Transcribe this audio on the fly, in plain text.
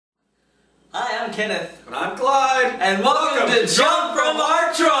Hi, I'm Kenneth. And I'm Clyde. And welcome to Jump From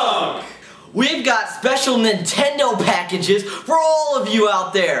Our Trunk! We've got special Nintendo packages for all of you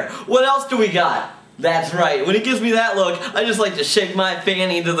out there. What else do we got? That's right, when he gives me that look, I just like to shake my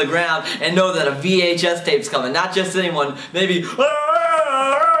fanny into the ground and know that a VHS tape's coming. Not just anyone, maybe, you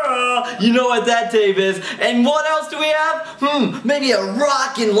know what that tape is. And what else do we have? Maybe a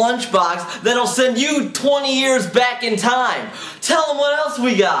rockin' lunchbox that'll send you 20 years back in time. Tell them what else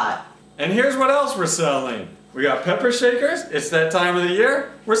we got. And here's what else we're selling. We got pepper shakers, it's that time of the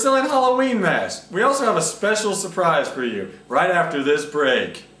year. We're selling Halloween masks. We also have a special surprise for you right after this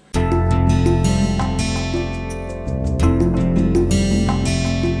break.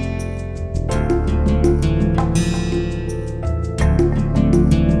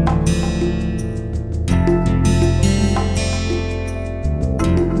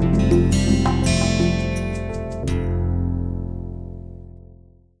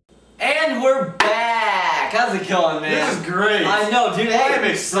 How's it going, man? This is great. I know, dude. Hey, I'm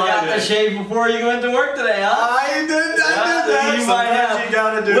excited. Forgot to shave before you went to work today, huh? I did that. You might have. You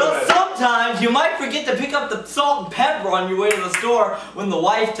gotta do well, it. sometimes you might forget to pick up the salt and pepper on your way to the store when the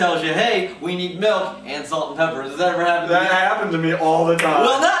wife tells you, hey, we need milk and salt and pepper. Does that ever happen to you? That happened to me all the time.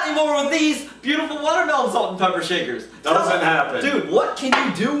 Well, not anymore with these beautiful watermelon salt and pepper shakers. Doesn't happen. Dude, what can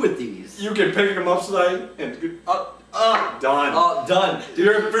you do with these? You can pick them up today and done. Oh, done.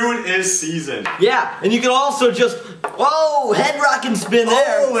 Your food is seasoned. Yeah, and you can also just, whoa, head rock and spin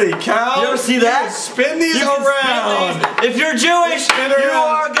there. Holy cow. You ever see that? Spin these around. Spin these. If you're Jewish, you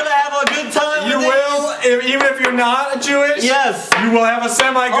are going to have a good time You with will, even if you're not Jewish. Yes. You will have a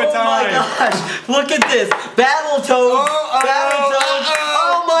semi-good time. Oh my gosh, look at this. Battletoads. Battletoads.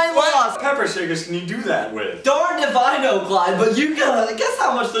 Oh my loss. What pepper shakers can you do that with? Darned if I know, Clyde, but you gotta guess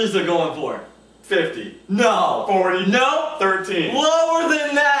how much these are going for. 50. No. 40. No. 13. Lower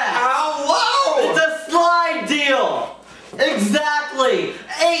than that. How low? It's a slide deal. Exactly.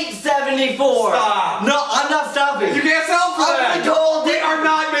 $8.74. Stop. No, I'm not stopping. You can't sell for that. We are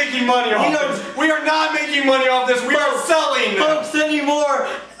not making money off this. We are not making money off this. We are selling. Folks, anymore.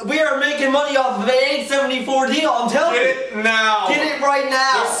 We are making money off of an $8.74 deal. I'm telling you. Get it now. Get it right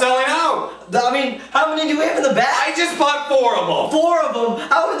now. They're selling out. I mean, how many do we have in the back? I just bought 4 of them. 4 of them?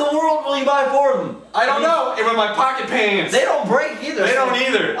 How in the world will you buy 4 of them? I don't know. It was my pocket pants. They don't break either. They don't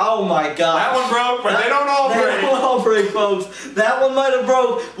either. Oh my god. That one broke, but they don't all break. They don't all break, folks. That one might have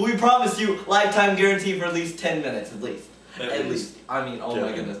broke, but we promise you lifetime guarantee for at least 10 minutes, at least. At least. I mean, oh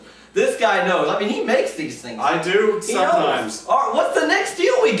my goodness. This guy knows. I mean, he makes these things. I do sometimes. Alright, what's the next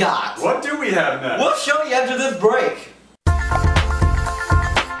deal we got? What do we have next? We'll show you after this break.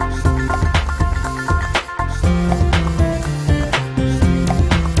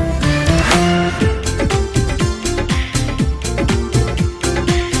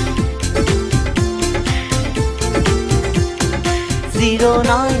 Zero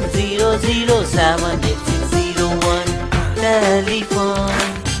 9007601 telephone,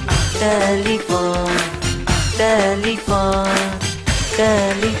 telephone, telephone,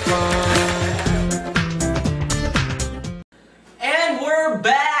 telephone. And we're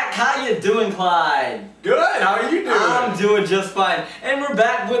back. How you doing, Clyde? Good. How are you doing? I'm doing just fine. And we're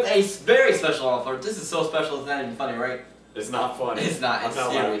back with a very special offer. This is so special it's not even funny, right? It's not funny. It's not. It's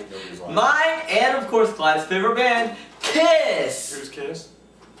serious. Laughing. Mine and of course Clyde's favorite band, Kiss. Who's Kiss?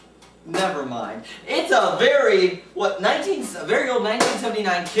 Never mind. It's a very old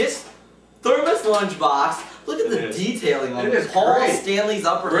 1979 Kiss thermos lunchbox. Look at the detailing on it. Paul Stanley's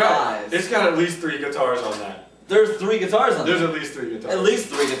upper thighs. It's got at least 3 guitars on that. There's 3 guitars on There's there. at least 3 guitars. At least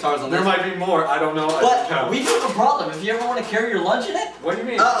 3 guitars on there. this. There might be more. I don't know. But we do have a problem. If you ever want to carry your lunch in it. What do you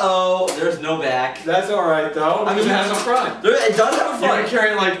mean? Uh-oh. There's no back. That's alright though. I mean, it has a front. It does have a front. You can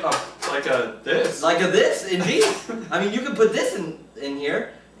carry like a this. Like a this, indeed. I mean, you can put this in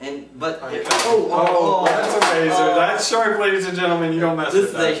here. But that's a razor. That's sharp, ladies and gentlemen. You don't mess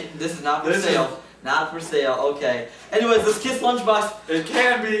with that. This is not for sale. Not for sale. Okay. Anyways, this Kiss lunchbox. It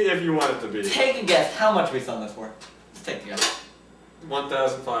can be if you want it to be. Take a guess. How much are we selling this for? Let's take a guess.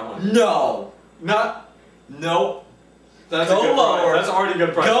 1,500. No. Nope. That's go a good lower. Price. That's already a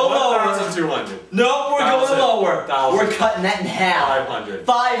good price. Go lower. 1,200. Nope, we're going lower. 1,000. We're cutting that in half. 500.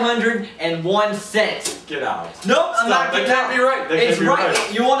 501 cents. Get out. Nope, I'm not getting out. That can't be right. That can't be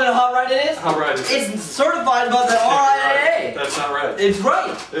right. You want to know how right it is? How right is it? It's certified by the RIAA. That's not right. It's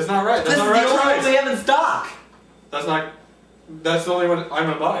right. It's not right. That's this not right. This is the only one we have in stock. That's the only one I'm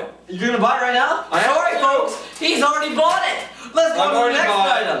gonna buy it. You're gonna buy it right now? Sorry, folks. He's already bought it. Let's go to the next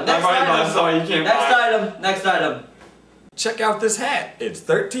item. Next item. Sorry, you can't buy it. Next item. Check out this hat. It's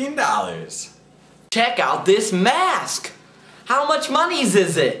 $13. Check out this mask. How much money's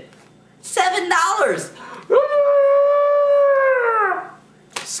is it? $7.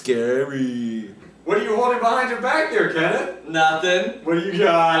 Scary. What are you holding behind your back there, Kenneth? Nothing. What do you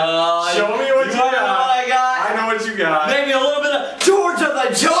got? Show me what you got. Know what I got? I know what you got. Maybe a little bit of George of the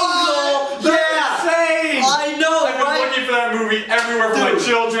Jungle. That's insane. I know, I've been right? looking for that movie everywhere for my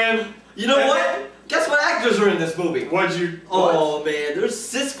children. You know what? Guess what actors are in this movie? What'd you? Oh man, there's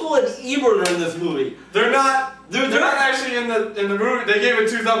Siskel and Ebert are in this movie. They're not. They're not actually in the movie. They gave it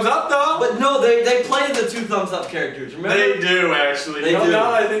 2 thumbs up though. But no, they play the 2 thumbs up characters. Remember? They do actually. They do.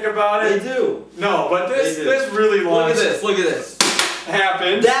 Now that I think about it, They do. No, but this really Look at this. Look at this.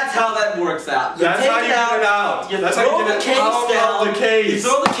 Happens. That's how that works out. You That's take how you get it out. You That's throw how you get the it case out down. of the case. You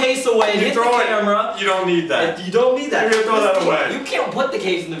throw the case away. Hit the camera. You don't need that. You don't need that. You're gonna throw that away. You can't put the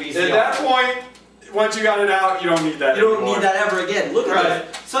case in the VCR. At that point, once you got it out, you don't need that. You don't anymore. need that ever again. Look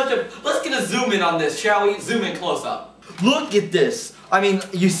at this. Let's get a zoom in on this, shall we? Zoom in close up. Look at this. I mean,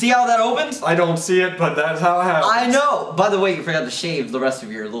 you see how that opens? I don't see it, but that's how it happens. I know. By the way, you forgot to shave the rest of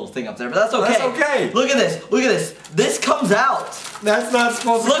your little thing up there, but that's okay. That's okay. Look at this. Look at this. This comes out. That's not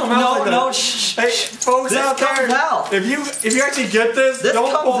supposed to come out like that. No, shh. Hey, folks This out there, comes out. if you actually get this, don't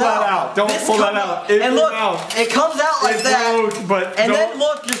pull that out. Don't pull that out. And look, it comes out like that. Broke, but and then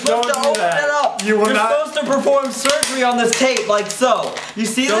look, you're supposed to open it up. You will You're not. supposed to perform surgery on this tape, like so. You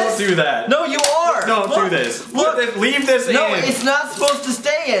see this? Don't do that. No, you are. Don't Look, do this. Look, leave this in. No, it's not supposed to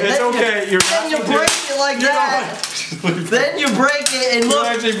stay in. It's then okay. Then you break it like that. Then you break it and look. You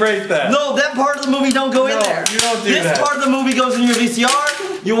actually break that. No, that part of the movie don't go in there. You don't do that. This part of the movie goes in your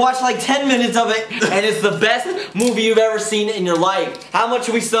VCR. You watch like 10 minutes of it, and it's the best movie you've ever seen in your life. How much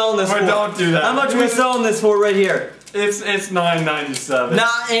are we selling this for? Don't do that. How much are we selling this for right here? It's $9.97.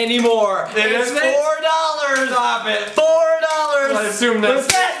 Not anymore. It's $4. Stop it. $4. I assume that's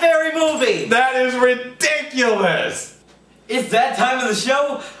for that very movie. That is ridiculous. It's that time of the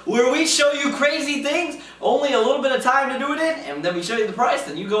show where we show you crazy things, only a little bit of time to do it in, and then we show you the price,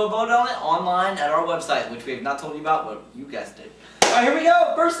 then you go vote on it online at our website, which we have not told you about, but you guessed it. Alright, here we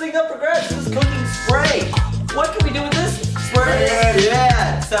go. First thing up for grabs is this cooking spray. What can we do with this? Spray it.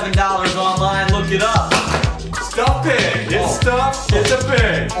 Yeah, $7 online. Look it up. Stuff pig. It's stuff. It's a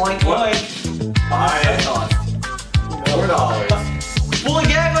pig. Oink oink. Buy it. $4. Pull a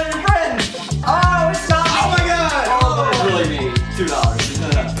gag on your friends. Oh, it's not. Oh my God. Oh, it's really me. $2.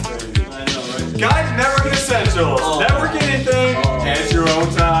 I know, right? Guys, network essentials. Network anything at your own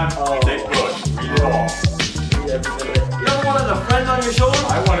time. Take good. Read it all. You ever wanted a friend on your shoulder?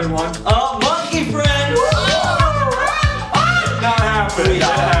 I wanted one. Monkey friend. Not happening. It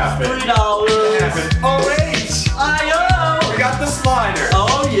happened. $3. It happened. Oh wait. I We got the slider.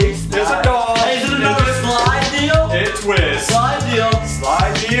 Oh yes. There's a dog. Hey, is it another slide deal? It twists. Slide deal.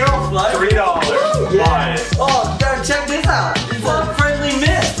 Slide deal. $3. Yeah. Buy it. Oh, check this out. It's a friendly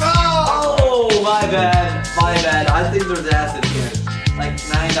mist. Oh, my bad. My bad. I think there's acid here. Like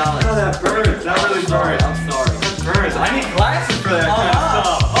 $9. Oh, that burns. That really burns. I'm sorry. That burns. I need glasses for that kind of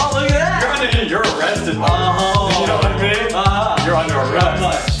stuff. Oh, look at that. You're arrested. You know what I mean? You're under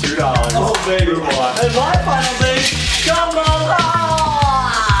arrest. $2. Oh, baby. Move on. And my final thing, come on.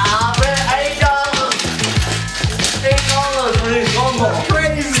 $8 for these gumball.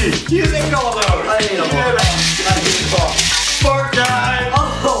 Crazy. You ate all those. I ate them all. I ate them all. Smart guy.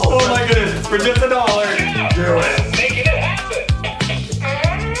 Oh my goodness. For just $1. Do it. Making it happen.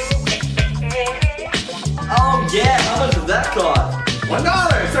 Oh yeah, how much does that cost? $1.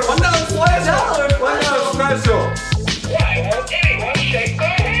 It's a $1 special. $1 special. Why won't anyone shake their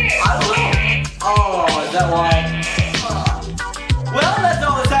hand? I don't know. Oh, is that why? Well, that's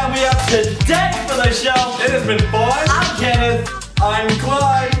all the time we have today for the show. It has been fun. I'm Kenneth. I'm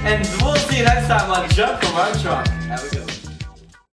Clyde. And we'll see you next time on Jump from Our Trunk. Have a good